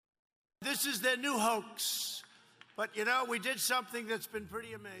This is their new hoax. But, we did something that's been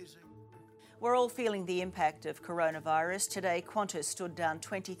pretty amazing. We're all feeling the impact of coronavirus. Today, Qantas stood down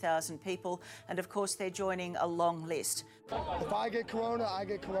 20,000 people, and of course, they're joining a long list. If I get corona, I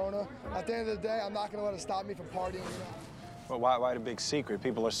get corona. At the end of the day, I'm not going to let it stop me from partying. Well, why the big secret?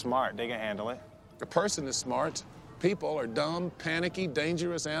 People are smart. They can handle it. A person is smart. People are dumb, panicky,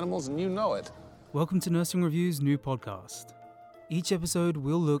 dangerous animals, and you know it. Welcome to Nursing Review's new podcast. Each episode,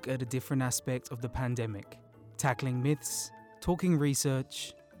 we'll look at a different aspect of the pandemic, tackling myths, talking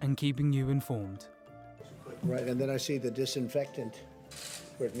research, and keeping you informed. Right, and then I see the disinfectant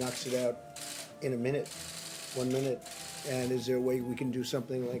where it knocks it out in a minute, 1 minute. And is there a way we can do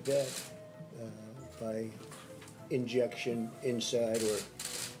something like that by injection inside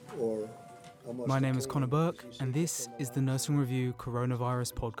or almost... My name is Conor Burke, and this is the Nursing Review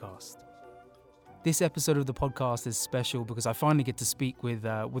Coronavirus Podcast. This episode of the podcast is special because I finally get to speak with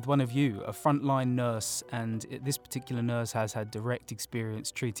one of you, a frontline nurse, and this particular nurse has had direct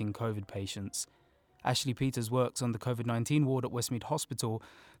experience treating COVID patients. Ashleigh Peters works on the COVID-19 ward at Westmead Hosptial.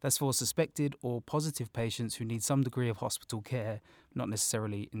 That's for suspected or positive patients who need some degree of hospital care, not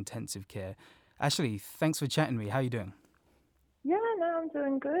necessarily intensive care. Ashleigh, thanks for chatting with me. How are you doing? Yeah, no, I'm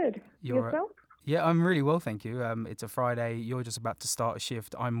doing good. Yourself? Yeah, I'm really well, thank you. It's a Friday. You're just about to start a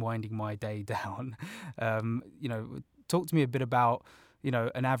shift. I'm winding my day down. Talk to me a bit about,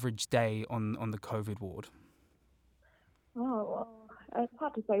 an average day on the COVID ward. Oh, well, it's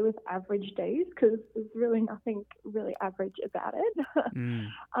hard to say with average days because there's really nothing really average about it.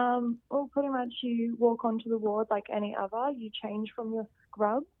 Well, pretty much you walk onto the ward like any other. You change from your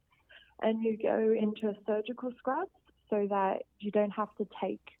scrubs and you go into surgical scrubs so that you don't have to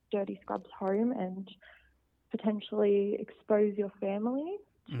take dirty scrubs home and potentially expose your family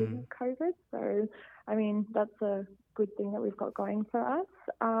to COVID. So, that's a good thing that we've got going for us.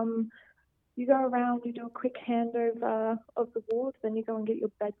 You go around, you do a quick handover of the ward, then you go and get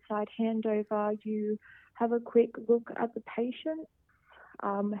your bedside handover. You have a quick look at the patient,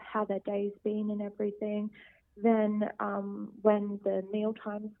 how their day's been and everything. Then when the meal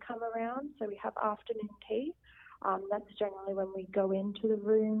times come around, so we have afternoon tea, that's generally when we go into the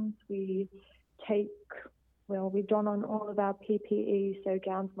rooms. We don on all of our PPE, so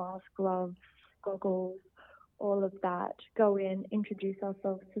gowns, masks, gloves, goggles, all of that, go in, introduce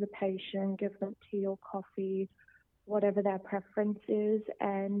ourselves to the patient, give them tea or coffee, whatever their preference is,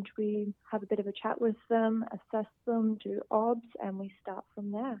 and we have a bit of a chat with them, assess them, do OBS, and we start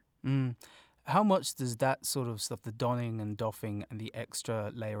from there. How much does that sort of stuff, the donning and doffing and the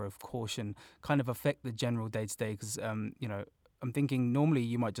extra layer of caution, kind of affect the general day-to-day? Because, I'm thinking normally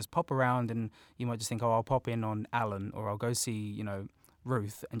you might just pop around and you might just think, I'll pop in on Alan or I'll go see,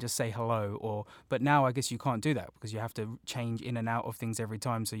 Ruth and just say hello. But now I guess you can't do that because you have to change in and out of things every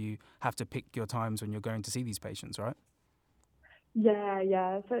time. So you have to pick your times when you're going to see these patients, right?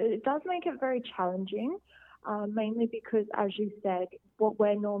 Yeah. So it does make it very challenging, mainly because, as you said, what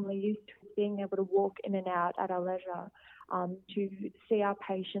we're normally used to is being able to walk in and out at our leisure, to see our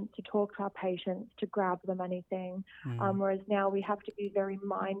patients, to talk to our patients, to grab them anything. Whereas now we have to be very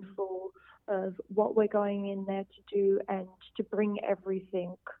mindful of what we're going in there to do and to bring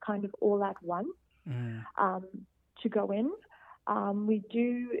everything kind of all at once to go in. We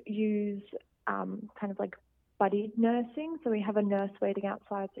do use kind of like buddied nursing. So we have a nurse waiting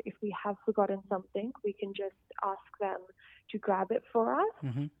outside. So if we have forgotten something, we can just ask them to grab it for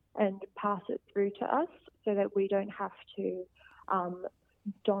us and pass it through to us so that we don't have to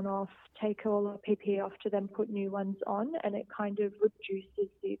don off, take all our PPE off to then put new ones on, and it kind of reduces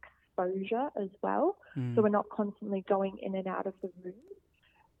the exposure as well. So we're not constantly going in and out of the room.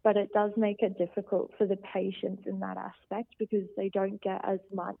 But it does make it difficult for the patients in that aspect because they don't get as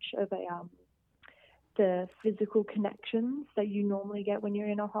much of the physical connections that you normally get when you're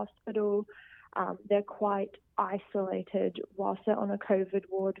in a hospital. They're quite isolated whilst they're on a COVID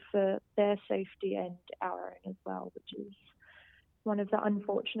ward for their safety and our own as well, which is one of the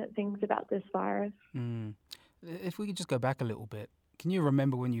unfortunate things about this virus. If we could just go back a little bit, can you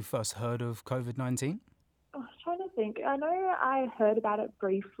remember when you first heard of COVID-19? I was trying to think. I know I heard about it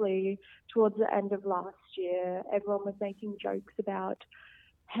briefly towards the end of last year. Everyone was making jokes about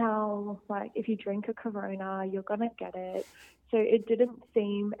how, if you drink a Corona, you're going to get it. So it didn't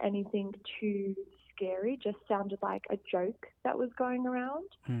seem anything too scary, just sounded like a joke that was going around.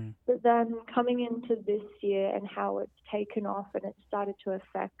 But then coming into this year and how it's taken off and it started to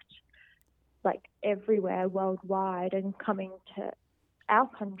affect everywhere worldwide and coming to our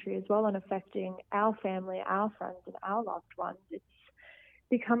country as well and affecting our family, our friends and our loved ones, it's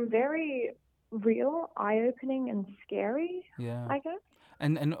become very real, eye-opening and scary, I guess.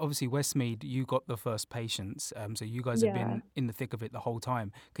 And obviously, Westmead, you got the first patients, so you guys have been in the thick of it the whole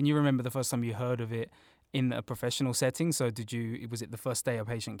time. Can you remember the first time you heard of it in a professional setting? So was it the first day a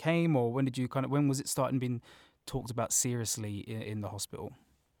patient came, or when was it starting being talked about seriously in the hospital?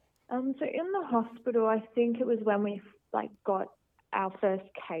 So in the hospital, I think it was when we got our first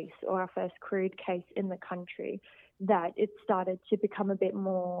case or our first crude case in the country that it started to become a bit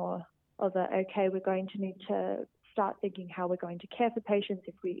more of we're going to need to start thinking how we're going to care for patients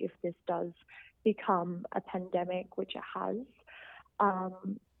if this does become a pandemic, which it has.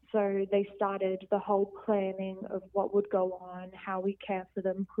 So they started the whole planning of what would go on, how we care for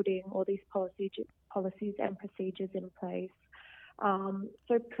them, putting all these policies and procedures in place.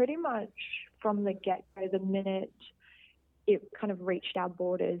 So pretty much from the get-go, the minute it kind of reached our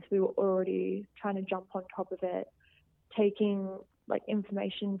borders, we were already trying to jump on top of it, taking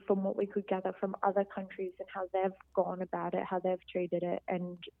information from what we could gather from other countries and how they've gone about it, how they've treated it,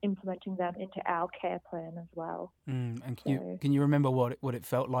 and implementing them into our care plan as well. And can you remember what it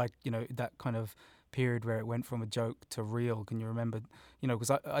felt like, that kind of period where it went from a joke to real? Can you remember,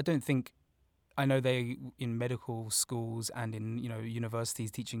 because I don't think, I know they, in medical schools and in,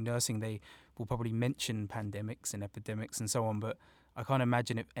 universities teaching nursing, they will probably mention pandemics and epidemics and so on, but I can't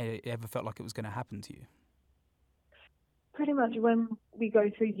imagine it ever felt like it was going to happen to you. Pretty much when we go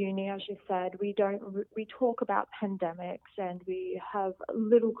through uni, as you said, we talk about pandemics and we have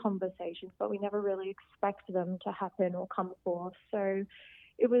little conversations, but we never really expect them to happen or come forth. So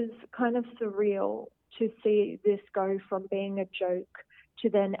it was kind of surreal to see this go from being a joke to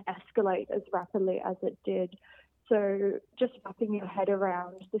then escalate as rapidly as it did. So just wrapping your head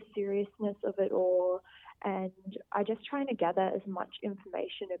around the seriousness of it all, and I just trying to gather as much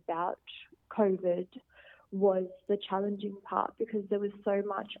information about COVID was the challenging part because there was so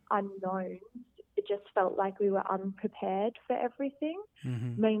much unknown. It just felt like we were unprepared for everything,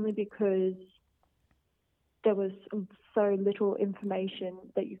 mainly because there was so little information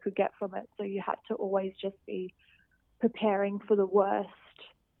that you could get from it. So you had to always just be preparing for the worst,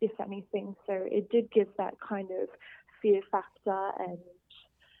 if anything. So it did give that kind of fear factor and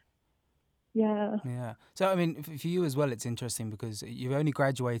yeah. So, I mean, for you as well, it's interesting because you've only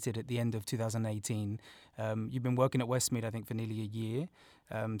graduated at the end of 2018. You've been working at Westmead, I think, for nearly a year,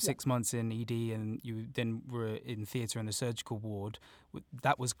 6 months in ED, and you then were in theatre in the surgical ward.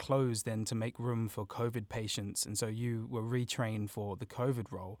 That was closed then to make room for COVID patients, and so you were retrained for the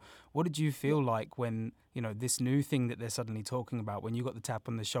COVID role. What did you feel like when, this new thing that they're suddenly talking about, when you got the tap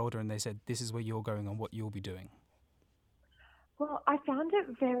on the shoulder and they said, this is where you're going and what you'll be doing? Well, I found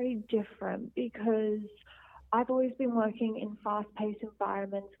it very different because I've always been working in fast-paced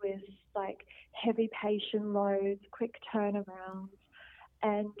environments with heavy patient loads, quick turnarounds,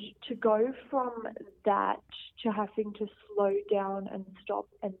 and to go from that to having to slow down and stop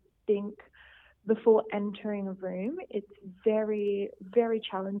and think before entering a room, it's very, very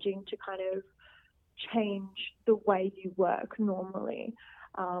challenging to kind of change the way you work normally,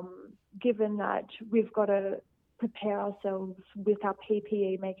 given that we've got to prepare ourselves with our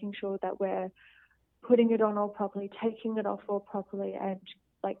PPE, making sure that we're putting it on all properly, taking it off all properly, and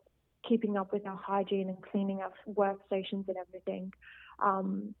keeping up with our hygiene and cleaning our workstations and everything.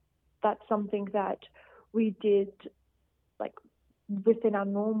 That's something that we did within our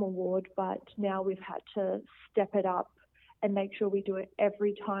normal ward, but now we've had to step it up and make sure we do it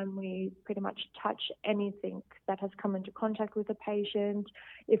every time we pretty much touch anything that has come into contact with a patient,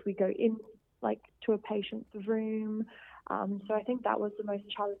 if we go in to a patient's room. So I think that was the most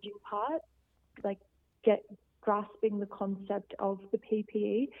challenging part, grasping the concept of the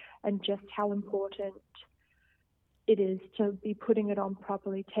PPE and just how important it is to be putting it on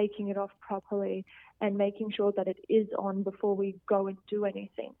properly, taking it off properly, and making sure that it is on before we go and do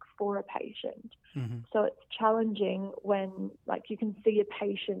anything for a patient. So it's challenging when you can see a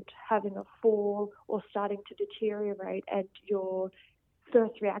patient having a fall or starting to deteriorate and your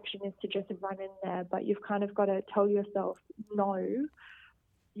first reaction is to just run in there, but you've kind of got to tell yourself, no,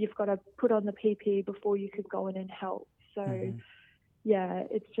 you've got to put on the PPE before you can go in and help. So,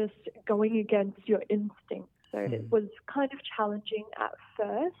 it's just going against your instinct. So it was kind of challenging at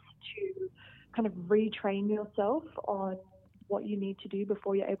first to kind of retrain yourself on what you need to do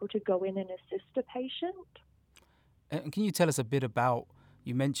before you're able to go in and assist a patient. And can you tell us a bit about,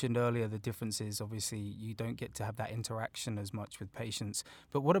 you mentioned earlier the differences, obviously you don't get to have that interaction as much with patients,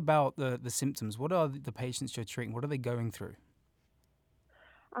 but what about the symptoms? What are the patients you're treating? What are they going through?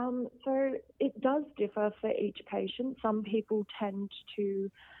 So it does differ for each patient. Some people tend to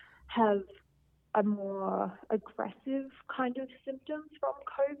have a more aggressive kind of symptoms from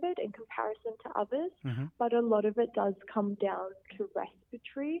COVID in comparison to others, but a lot of it does come down to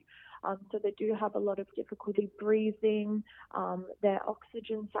respiratory. So they do have a lot of difficulty breathing. Their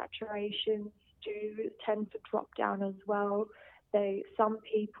oxygen saturations do tend to drop down as well. Some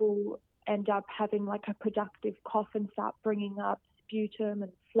people end up having like a productive cough and start bringing up sputum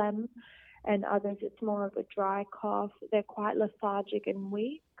and phlegm, and others it's more of a dry cough. They're quite lethargic and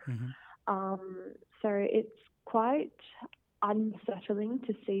weak. So it's quite unsettling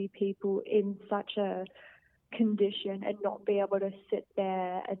to see people in such a condition and not be able to sit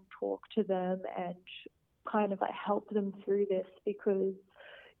there and talk to them and kind of like help them through this, because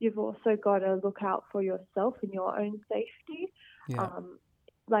you've also got to look out for yourself and your own safety. Yeah.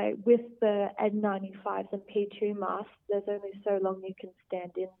 Like with the N95s and P2 masks, there's only so long you can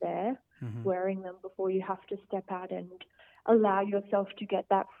stand in there wearing them before you have to step out and allow yourself to get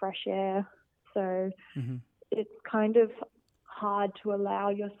that fresh air. So it's kind of hard to allow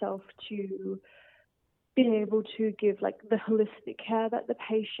yourself to be able to give like the holistic care that the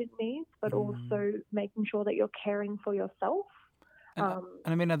patient needs, but also making sure that you're caring for yourself. And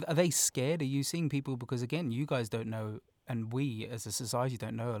I mean, are they scared? Are you seeing people, because again, you guys don't know, and we as a society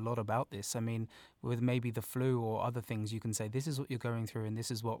don't know a lot about this. I mean, with maybe the flu or other things, you can say, this is what you're going through and this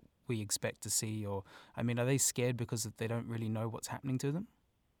is what we expect to see. Or, I mean, are they scared because they don't really know what's happening to them?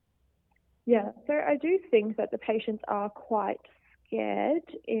 Yeah, so I do think that the patients are quite scared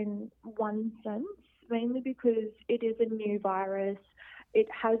in one sense, mainly because it is a new virus. It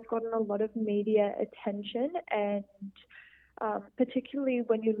has gotten a lot of media attention, and particularly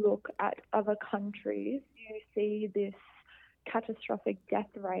when you look at other countries, you see this catastrophic death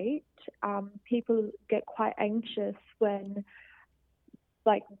rate. People get quite anxious when,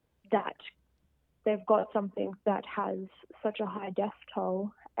 like, that they've got something that has such a high death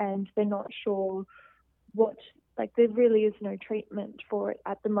toll, and they're not sure what, like, there really is no treatment for it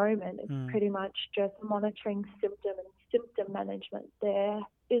at the moment. It's pretty much just monitoring symptom and symptom management. There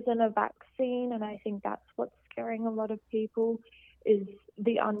isn't a vaccine, and I think that's what's scaring a lot of people, is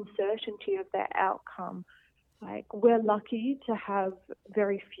the uncertainty of their outcome. Like, we're lucky to have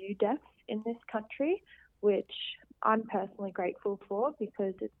very few deaths in this country, which I'm personally grateful for,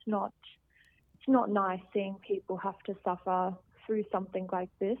 because it's not nice seeing people have to suffer through something like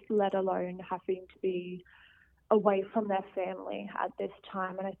this, let alone having to be away from their family at this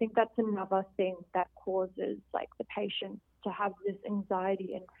time. And I think that's another thing that causes, like, the patients to have this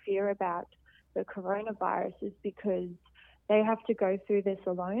anxiety and fear about the coronavirus, is because they have to go through this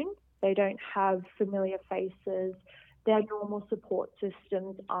alone. They don't have familiar faces. Their normal support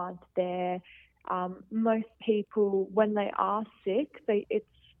systems aren't there. Most people, when they are sick, it's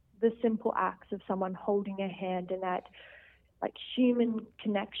the simple acts of someone holding a hand and that, like, human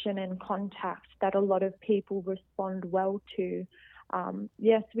connection and contact that a lot of people respond well to.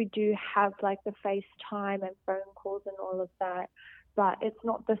 Yes, we do have, like, the FaceTime and phone calls and all of that, but it's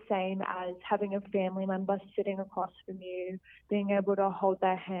not the same as having a family member sitting across from you, being able to hold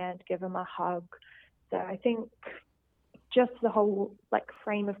their hand, give them a hug. So I think just the whole, like,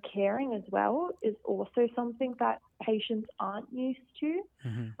 frame of caring as well is also something that patients aren't used to,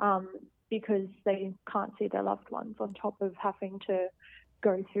 because they can't see their loved ones on top of having to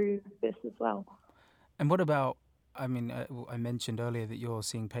go through this as well. And what about, I mean, I mentioned earlier that you're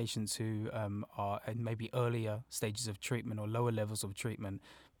seeing patients who are in maybe earlier stages of treatment or lower levels of treatment,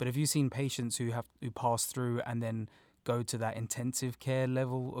 but have you seen patients who pass through and then go to that intensive care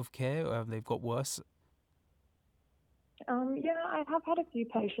level of care, or they've got worse? Yeah, I have had a few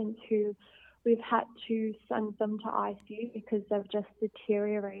patients who we've had to send them to ICU because they've just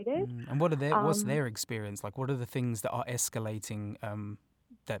deteriorated. And what's their experience like? What are the things that are escalating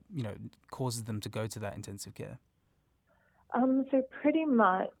that, you know, causes them to go to that intensive care? So pretty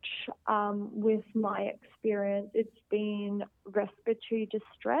much with my experience, it's been respiratory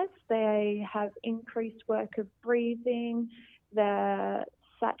distress. They have increased work of breathing. Their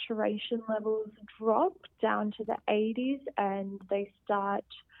saturation levels drop down to the 80s, and they start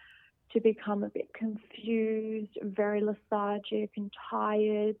to become a bit confused, very lethargic and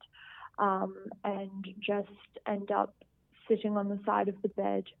tired, and just end up sitting on the side of the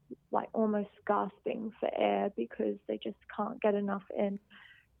bed, like almost gasping for air because they just can't get enough in.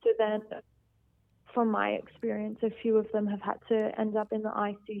 So then, from my experience, a few of them have had to end up in the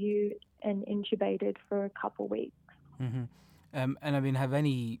ICU and intubated for a couple weeks. And I mean, have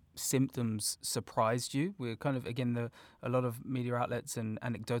any symptoms surprised you? We're kind of, again, a lot of media outlets and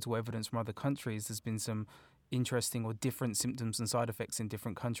anecdotal evidence from other countries. There's been some interesting or different symptoms and side effects in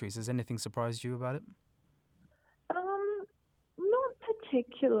different countries. Has anything surprised you about it? Not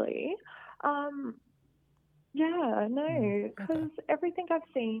particularly. Yeah, no, because everything I've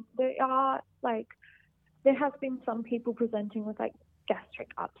seen, there has been some people presenting with like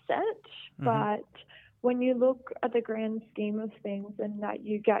gastric upset, but when you look at the grand scheme of things and that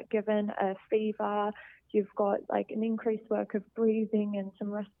you get given a fever, you've got like an increased work of breathing and some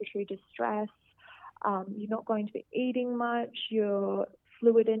respiratory distress, you're not going to be eating much, your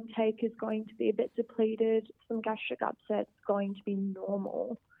fluid intake is going to be a bit depleted, some gastric upset is going to be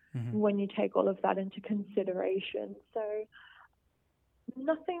normal when you take all of that into consideration. So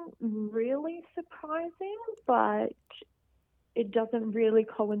nothing really surprising, but it doesn't really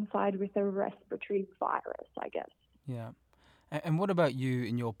coincide with a respiratory virus, I guess. Yeah. And what about you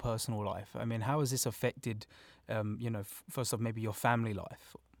in your personal life? I mean, how has this affected, first off, maybe your family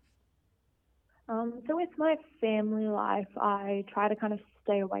life? So with my family life, I try to kind of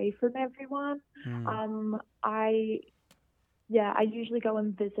stay away from everyone. I usually go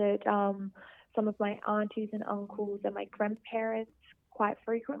and visit some of my aunties and uncles and my grandparents quite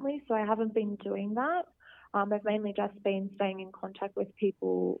frequently, so I haven't been doing that. I've mainly just been staying in contact with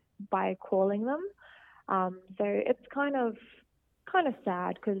people by calling them. So it's kind of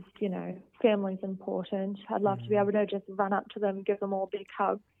sad because, family's important. I'd love to be able to just run up to them, give them all big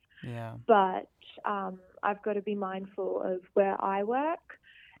hugs. Yeah. But I've got to be mindful of where I work,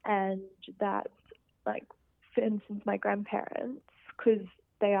 and that's like, for instance, my grandparents, because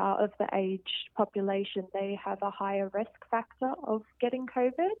they are of the aged population, they have a higher risk factor of getting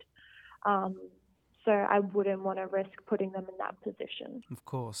COVID. So I wouldn't want to risk putting them in that position. Of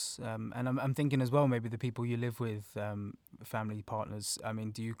course. And I'm thinking as well, maybe the people you live with, family partners, I mean,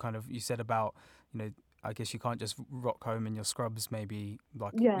 do you you said about, I guess you can't just rock home in your scrubs maybe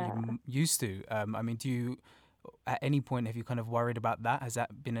like you used to. I mean, do you, at any point, have you kind of worried about that? Has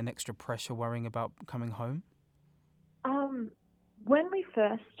that been an extra pressure worrying about coming home? When we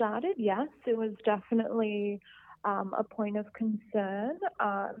first started, yes, it was definitely a point of concern,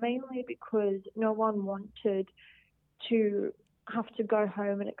 mainly because no one wanted to have to go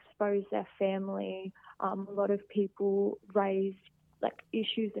home and expose their family. A lot of people raised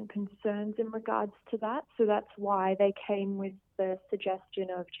issues and concerns in regards to that, so that's why they came with the suggestion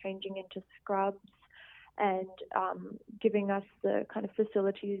of changing into scrubs and giving us the kind of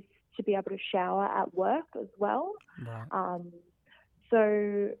facilities to be able to shower at work as well. Right.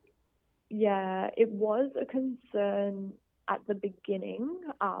 So, yeah, it was a concern at the beginning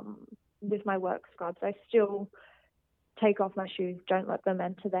with my work scrubs. I still take off my shoes, don't let them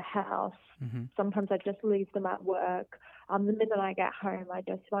enter the house. Sometimes I just leave them at work. The minute I get home, I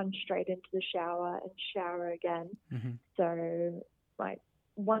just run straight into the shower and shower again. So,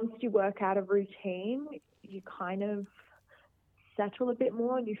 once you work out a routine, you kind of settle a bit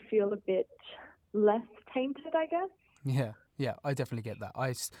more and you feel a bit less tainted, I guess. Yeah, I definitely get that.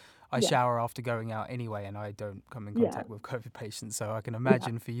 I shower after going out anyway, and I don't come in contact with COVID patients, so I can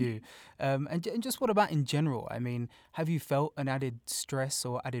imagine for you. And just what about in general? I mean, have you felt an added stress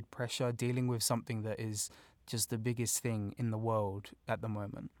or added pressure dealing with something that is just the biggest thing in the world at the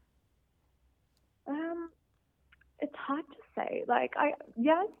moment? It's hard to say.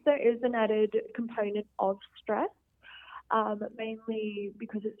 Yes, there is an added component of stress. Mainly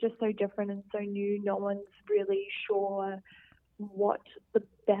because it's just so different and so new. No one's really sure what the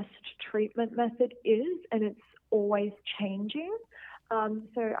best treatment method is, and it's always changing.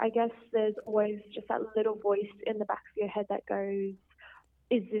 So I guess there's always just that little voice in the back of your head that goes,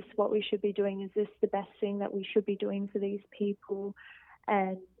 is this what we should be doing? Is this the best thing that we should be doing for these people?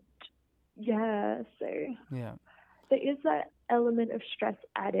 And so there is that element of stress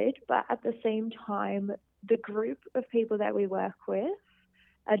added, but at the same time, the group of people that we work with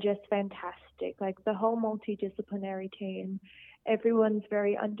are just fantastic. The whole multidisciplinary team, everyone's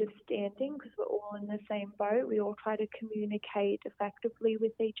very understanding because we're all in the same boat. We all try to communicate effectively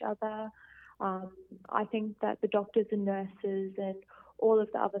with each other. I think that the doctors and nurses and all of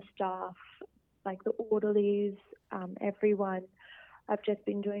the other staff, like the orderlies, everyone, have just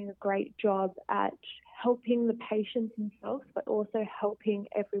been doing a great job at helping the patients themselves, but also helping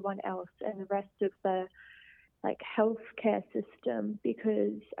everyone else and the rest of the healthcare system,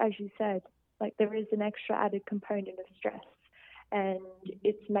 because as you said, there is an extra added component of stress, and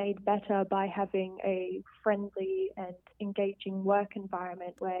it's made better by having a friendly and engaging work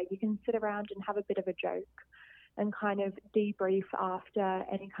environment where you can sit around and have a bit of a joke and kind of debrief after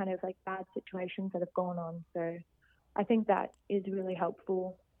any kind of bad situations that have gone on. So I think that is really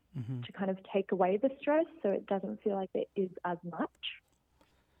helpful to kind of take away the stress so it doesn't feel like there is as much.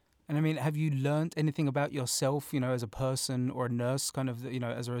 And I mean, have you learned anything about yourself, as a person or a nurse, kind of,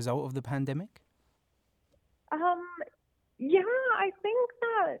 as a result of the pandemic? Yeah, I think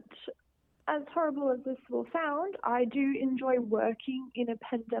that as horrible as this will sound, I do enjoy working in a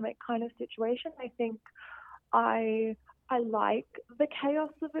pandemic kind of situation. I think I like the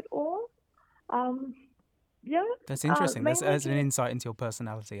chaos of it all. Yeah. That's interesting. That's Mainly an insight into your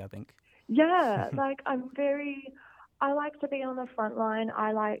personality, I think. Yeah, like I like to be on the front line.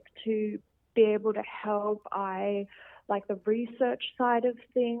 I like to be able to help. I like the research side of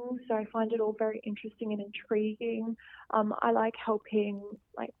things, so I find it all very interesting and intriguing. I like helping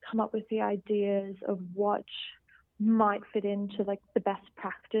come up with the ideas of what might fit into the best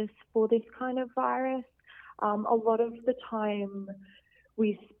practice for this kind of virus. A lot of the time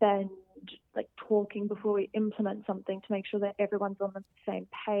we spend talking before we implement something to make sure that everyone's on the same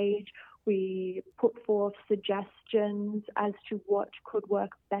page. We put forth suggestions as to what could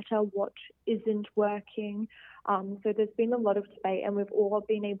work better, what isn't working. So there's been a lot of debate, and we've all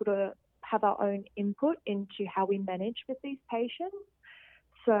been able to have our own input into how we manage with these patients.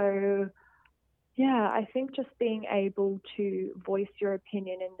 So yeah, I think just being able to voice your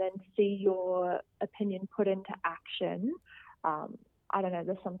opinion and then see your opinion put into action, I don't know,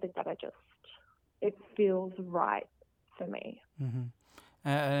 there's something that it feels right for me. Mm-hmm.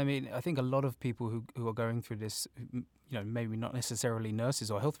 I mean, I think a lot of people who are going through this, maybe not necessarily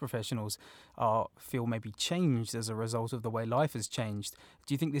nurses or health professionals, feel maybe changed as a result of the way life has changed.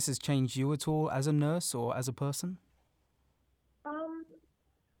 Do you think this has changed you at all as a nurse or as a person?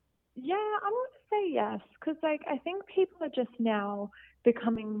 Yeah, I would say yes, because I think people are just now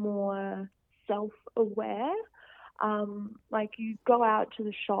becoming more self-aware. You go out to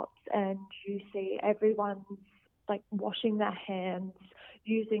the shops and you see everyone's washing their hands,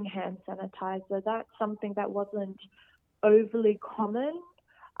 using hand sanitizer. That's something that wasn't overly common.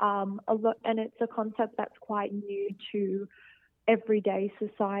 And it's a concept that's quite new to everyday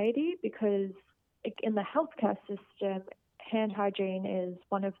society, because in the healthcare system, hand hygiene is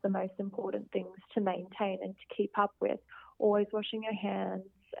one of the most important things to maintain and to keep up with. Always washing your hands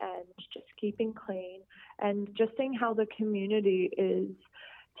and just keeping clean, and just seeing how the community is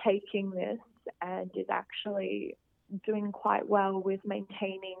taking this and is actually doing quite well with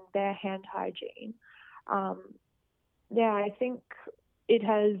maintaining their hand hygiene. I think it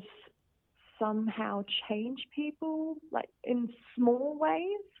has somehow changed people, in small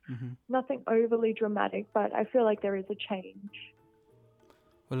ways. Mm-hmm. Nothing overly dramatic, but I feel like there is a change.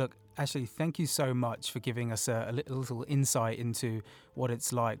 Well, look, Ashleigh, thank you so much for giving us a little insight into what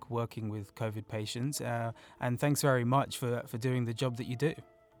it's like working with COVID patients. And thanks very much for doing the job that you do.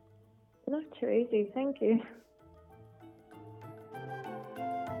 Not too easy. Thank you.